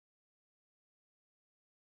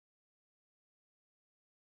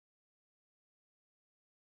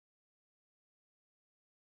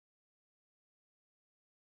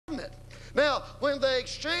covenant. Now, when they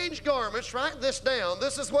exchange garments, write this down.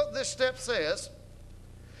 This is what this step says.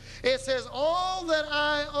 It says, all that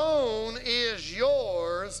I own is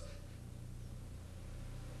yours.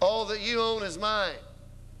 All that you own is mine.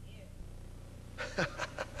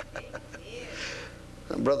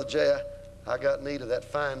 Brother Jay, I got need of that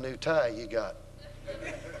fine new tie you got.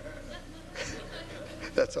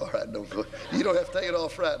 That's all right. You don't have to take it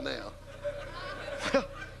off right now. Well,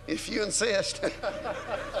 if you insist.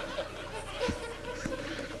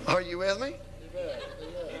 Are you with me?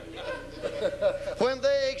 When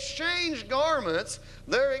they exchange garments,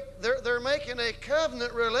 they're making a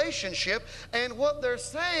covenant relationship, and what they're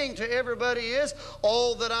saying to everybody is,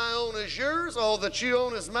 all that I own is yours, all that you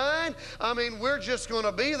own is mine. I mean, we're just going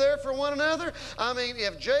to be there for one another. I mean,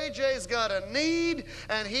 if JJ's got a need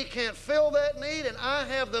and he can't fill that need and I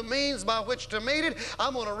have the means by which to meet it,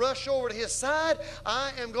 I'm going to rush over to his side.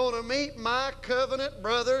 I am going to meet my covenant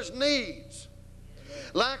brother's needs.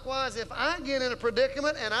 Likewise, if I get in a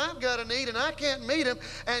predicament and I've got a need and I can't meet him,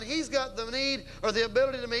 and he's got the need or the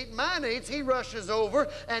ability to meet my needs, he rushes over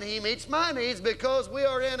and he meets my needs, because we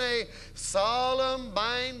are in a solemn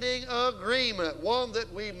binding agreement, one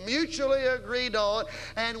that we mutually agreed on,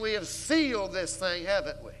 and we have sealed this thing,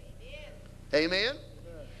 haven't we? Amen? Amen?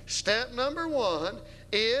 Step number one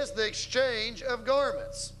is the exchange of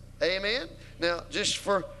garments. Amen? Now, just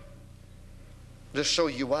so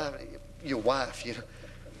your wife, you know,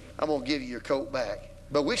 I'm going to give you your coat back.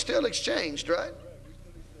 But we still exchanged, right?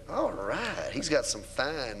 All right. He's got some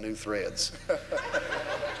fine new threads.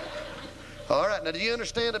 All right. Now, do you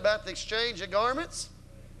understand about the exchange of garments?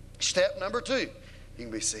 Step number two. You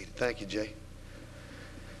can be seated. Thank you, Jay.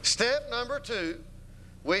 Step number two,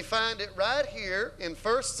 we find it right here in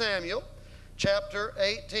 1 Samuel chapter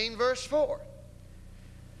 18, verse 4.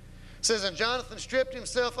 It says, and Jonathan stripped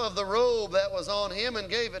himself of the robe that was on him and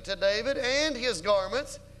gave it to David, and his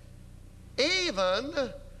garments, even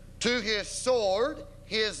to his sword,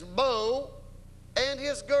 his bow, and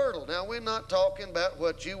his girdle. Now, we're not talking about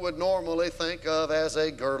what you would normally think of as a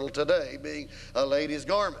girdle today, being a lady's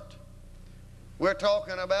garment. We're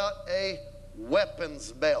talking about a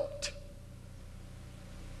weapons belt.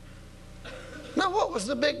 Now, what was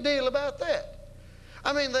the big deal about that?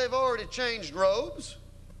 I mean, they've already changed robes.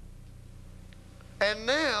 And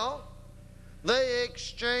now they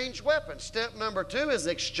exchange weapons. Step number two is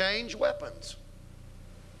exchange weapons.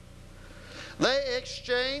 They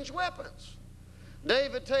exchange weapons.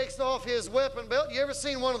 David takes off his weapon belt. You ever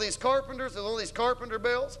seen one of these carpenters with one of these carpenter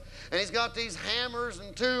belts? And he's got these hammers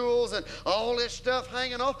and tools and all this stuff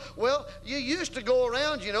hanging off. Well, you used to go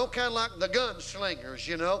around, you know, kind of like the gunslingers,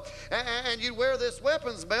 you know. And you'd wear this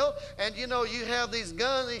weapons belt, and, you know, you have these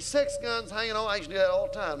guns, these 6 guns hanging on. I used to do that all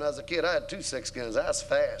the time. When I was a kid, I had 2 6 guns. I was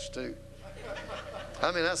fast, too.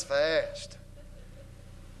 I mean, that's fast.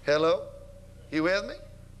 Hello? You with me?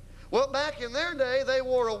 Well, back in their day, they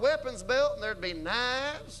wore a weapons belt, and there'd be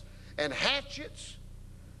knives and hatchets,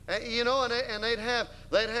 you know, and they'd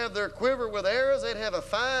have their quiver with arrows. They'd have a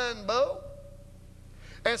fine bow.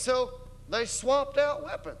 And so they swapped out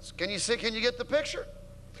weapons. Can you get the picture?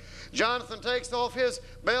 Jonathan takes off his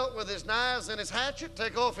belt with his knives and his hatchet,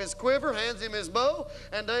 take off his quiver, hands him his bow,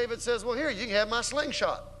 and David says, well, here, you can have my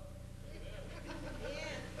slingshot.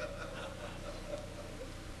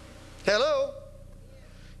 Hello?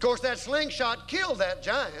 Of course, that slingshot killed that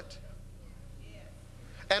giant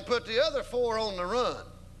and put the other 4 on the run.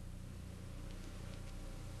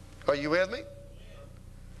 Are you with me?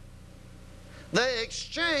 They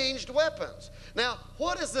exchanged weapons. Now,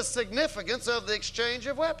 what is the significance of the exchange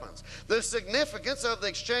of weapons? The significance of the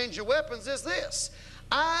exchange of weapons is this: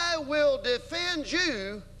 I will defend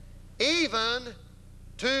you even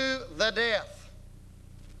to the death.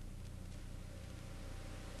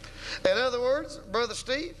 In other words, Brother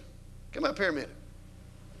Steve, come up here a minute.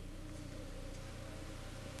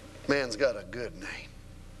 Man's got a good name.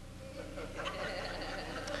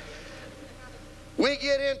 We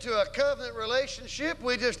get into a covenant relationship.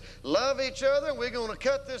 We just love each other, and we're going to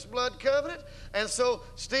cut this blood covenant. And so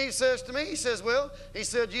Steve says to me, he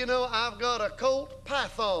said, you know, I've got a Colt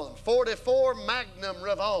Python 44 Magnum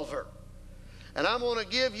revolver. And I'm going to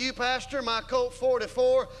give you, Pastor, my Colt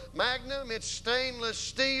 44 Magnum. It's stainless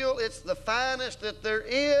steel. It's the finest that there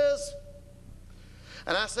is.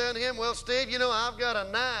 And I said to him, well, Steve, you know, I've got a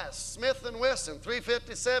nice Smith & Wesson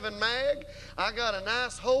 357 mag. I got a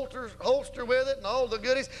nice holster with it and all the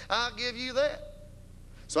goodies. I'll give you that.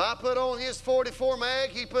 So I put on his 44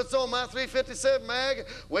 mag. He puts on my 357 mag.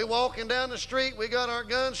 We walking down the street. We got our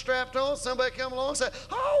guns strapped on. Somebody come along and said,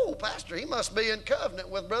 oh, Pastor, he must be in covenant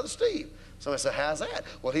with Brother Steve. Somebody say, how's that?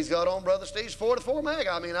 Well, he's got on Brother Steve's 44 mag.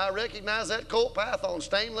 I mean, I recognize that Colt Python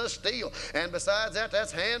stainless steel. And besides that,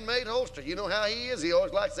 that's handmade holster. You know how he is. He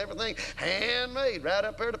always likes everything handmade, right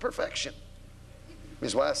up there to perfection.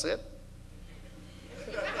 His wife said.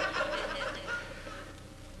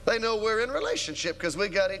 They know we're in a relationship because we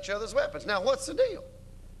got each other's weapons. Now, what's the deal?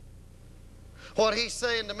 What he's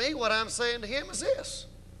saying to me, what I'm saying to him is this.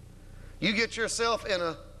 You get yourself in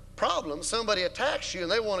a problem, somebody attacks you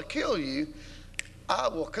and they want to kill you, I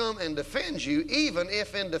will come and defend you, even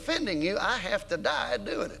if in defending you I have to die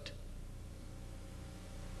doing it.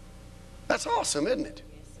 That's awesome, isn't it?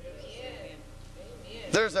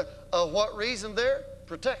 There's a what reason there?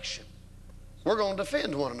 Protection. We're going to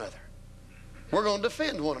defend one another. We're going to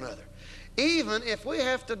defend one another. Even if we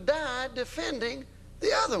have to die defending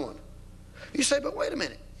the other one. You say, but wait a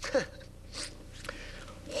minute.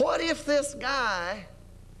 What if this guy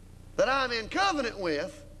that I'm in covenant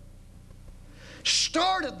with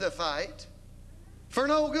started the fight for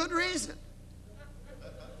no good reason?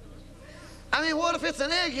 I mean, what if it's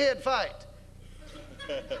an egghead fight?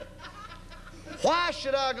 Why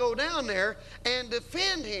should I go down there and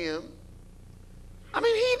defend him? I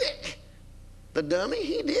mean, he did. The dummy,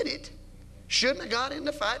 he did it. Shouldn't have got in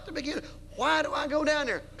the fight to begin with. Why do I go down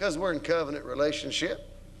there? Because we're in covenant relationship.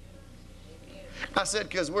 I said,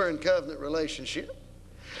 because we're in covenant relationship.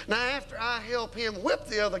 Now, after I help him whip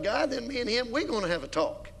the other guy, then me and him, we're going to have a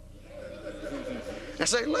talk. I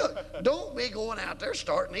say, look, don't be going out there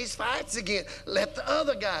starting these fights again. Let the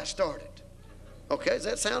other guy start it. Okay, does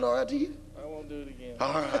that sound all right to you? I won't do it again.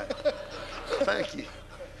 All right. Thank you.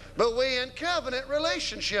 But we're in covenant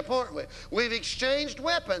relationship, aren't we? We've exchanged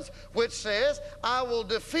weapons, which says, I will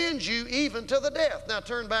defend you even to the death. Now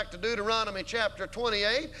turn back to Deuteronomy chapter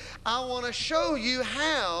 28. I want to show you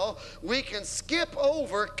how we can skip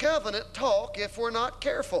over covenant talk if we're not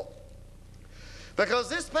careful. Because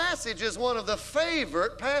this passage is one of the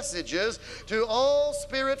favorite passages to all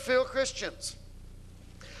Spirit-filled Christians.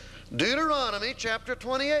 Deuteronomy chapter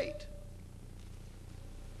 28.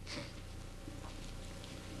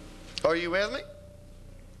 Are you with me?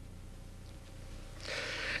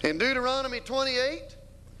 In Deuteronomy 28,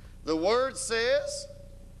 the Word says,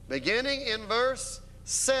 beginning in verse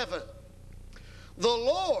 7, the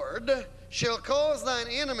Lord shall cause thine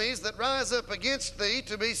enemies that rise up against thee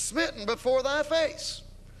to be smitten before thy face.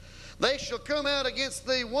 They shall come out against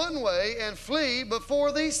thee one way and flee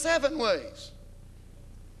before thee 7 ways.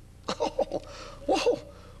 Oh, whoa,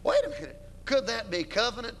 wait a minute. Could that be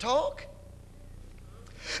covenant talk?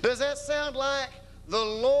 Does that sound like the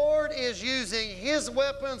Lord is using His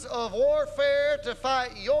weapons of warfare to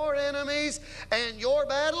fight your enemies and your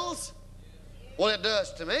battles? Well, it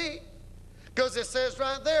does to me. Because it says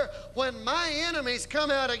right there, when my enemies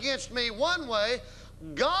come out against me one way,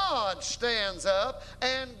 God stands up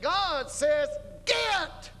and God says,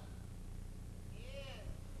 get!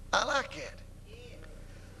 I like it.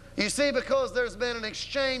 You see, because there's been an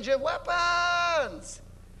exchange of weapons.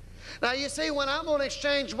 Now, you see, when I'm going to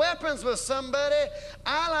exchange weapons with somebody,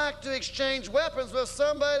 I like to exchange weapons with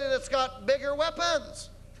somebody that's got bigger weapons.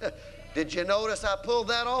 Did you notice I pulled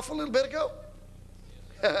that off a little bit ago?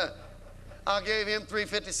 I gave him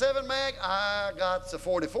 357 mag. I got the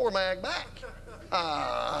 44 mag back.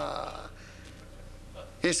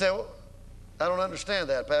 He said, well, I don't understand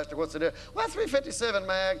that, Pastor. What's the difference? Well, 357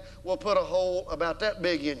 mag will put a hole about that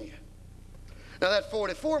big in you. Now, that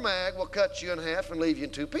 44 mag will cut you in half and leave you in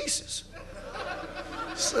 2 pieces.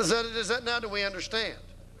 Now do we understand?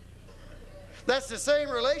 That's the same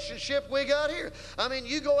relationship we got here. I mean,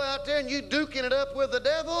 you go out there and you duking it up with the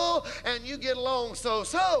devil and you get along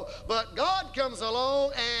so-so, but God comes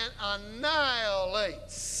along and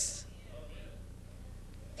annihilates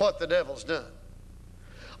what the devil's done.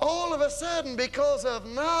 All of a sudden, because of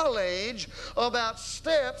knowledge about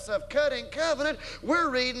steps of cutting covenant, we're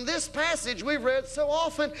reading this passage we've read so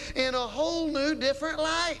often in a whole new, different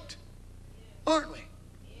light. Aren't we?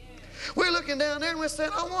 Yeah. We're looking down there and we're saying,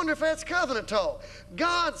 I wonder if that's covenant talk.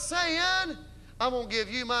 God's saying, I'm going to give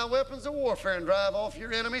you my weapons of warfare and drive off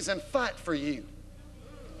your enemies and fight for you.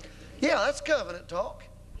 Yeah, that's covenant talk.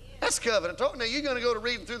 That's covenant talk. Now, you're going to go to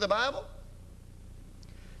reading through the Bible.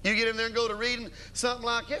 You get in there and go to reading something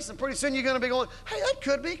like this, and pretty soon you're going to be going, hey, that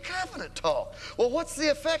could be covenant talk. Well, what's the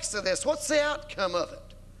effects of this? What's the outcome of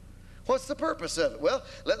it? What's the purpose of it? Well,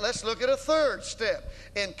 let's look at a third step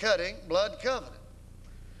in cutting blood covenant.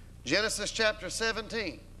 Genesis chapter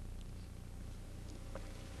 17.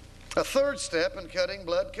 A third step in cutting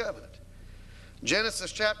blood covenant.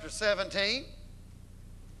 Genesis chapter 17.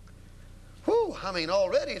 Whew, I mean,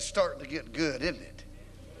 already it's starting to get good, isn't it?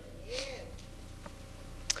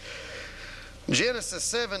 Genesis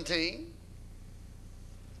 17,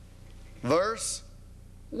 verse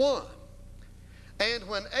 1. And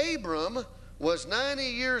when Abram was 90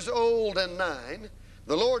 years old and 9,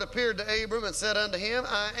 the Lord appeared to Abram and said unto him,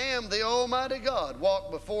 I am the Almighty God. Walk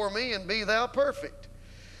before me and be thou perfect.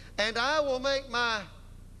 And I will make my...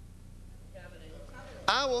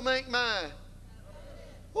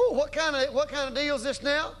 Oh, what kind of deal is this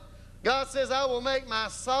now? God says, I will make my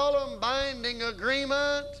solemn binding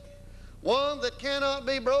agreement, one that cannot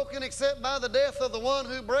be broken except by the death of the one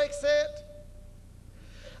who breaks it.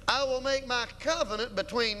 I will make my covenant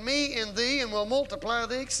between me and thee, and will multiply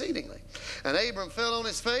thee exceedingly. And Abram fell on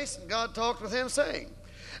his face, and God talked with him, saying,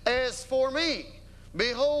 As for me,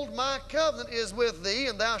 behold, my covenant is with thee,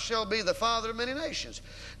 and thou shalt be the father of many nations.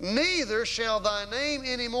 Neither shall thy name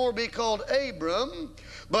any more be called Abram,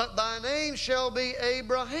 but thy name shall be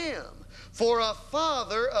Abraham. For a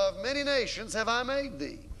father of many nations have I made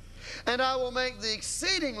thee. And I will make thee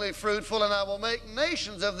exceedingly fruitful, and I will make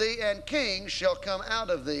nations of thee, and kings shall come out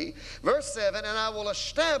of thee. Verse 7, And I will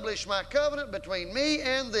establish my covenant between me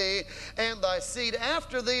and thee, and thy seed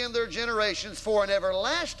after thee in their generations, for an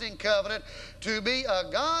everlasting covenant, to be a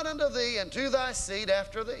God unto thee, and to thy seed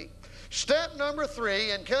after thee. Step number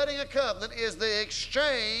 3 in cutting a covenant is the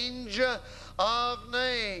exchange of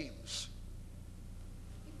names.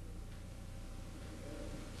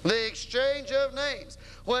 The exchange of names.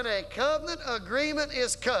 When a covenant agreement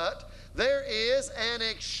is cut, there is an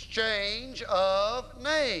exchange of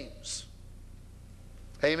names.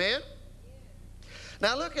 Amen?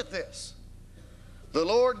 Now look at this. The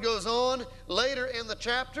Lord goes on later in the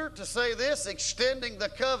chapter to say this, extending the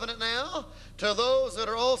covenant now to those that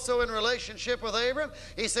are also in relationship with Abram.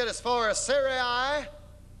 He said, as far as Sarai,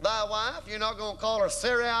 thy wife, you're not going to call her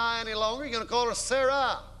Sarai any longer. You're going to call her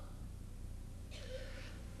Sarah.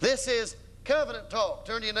 This is covenant talk.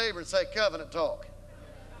 Turn to your neighbor and say covenant talk.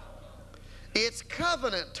 It's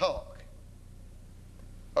covenant talk.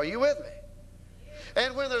 Are you with me?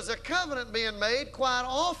 And when there's a covenant being made, quite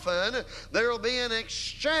often there will be an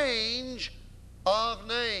exchange of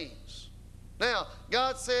names. Now,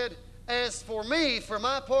 God said, as for me, for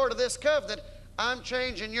my part of this covenant, I'm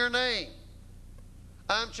changing your name.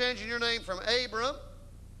 I'm changing your name from Abram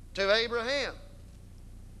to Abraham.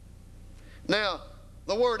 Now,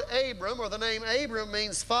 the word Abram, or the name Abram,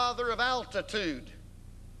 means father of altitude.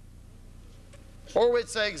 Or we'd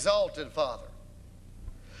say exalted father.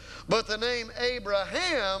 But the name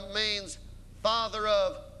Abraham means father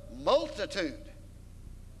of multitude.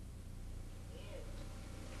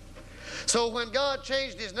 So when God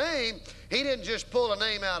changed his name, he didn't just pull a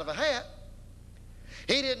name out of a hat.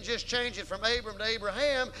 He didn't just change it from Abram to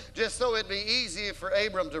Abraham just so it'd be easy for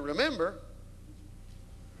Abram to remember.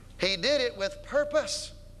 He did it with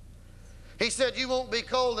purpose. He said, you won't be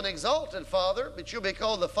called an exalted father, but you'll be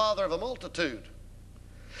called the father of a multitude.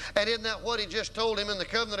 And isn't that what he just told him in the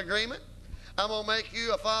covenant agreement? I'm going to make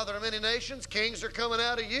you a father of many nations. Kings are coming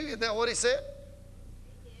out of you. Isn't that what he said?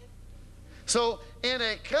 So in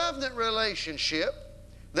a covenant relationship,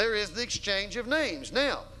 there is the exchange of names.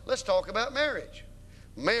 Now, let's talk about marriage.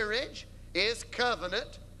 Marriage is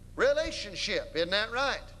covenant relationship. Isn't that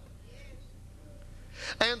right?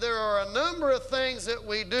 And there are a number of things that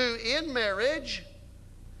we do in marriage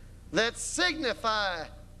that signify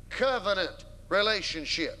covenant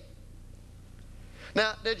relationship.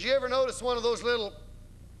 Now, did you ever notice one of those little,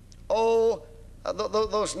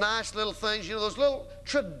 those nice little things, you know, those little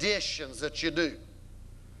traditions that you do?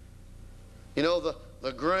 You know,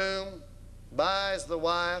 the groom buys the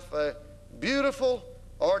wife a beautiful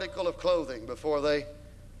article of clothing before they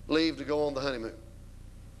leave to go on the honeymoon.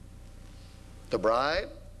 The bride,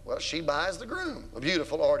 well, she buys the groom a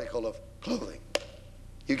beautiful article of clothing.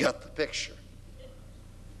 You got the picture.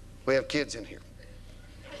 We have kids in here.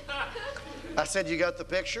 I said, you got the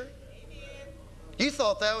picture? You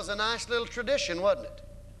thought that was a nice little tradition, wasn't it?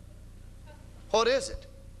 What is it?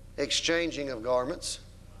 Exchanging of garments.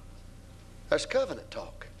 That's covenant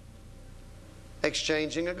talk.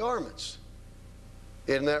 Exchanging of garments.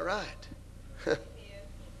 Isn't that right?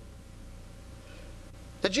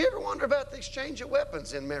 Did you ever wonder about the exchange of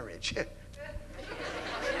weapons in marriage?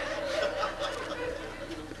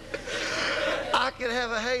 I could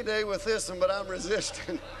have a heyday with this one, but I'm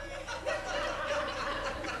resisting.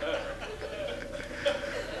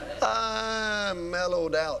 I'm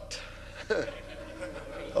mellowed out.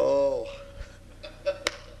 Oh.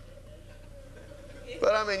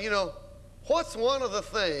 But I mean, you know, what's one of the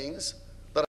things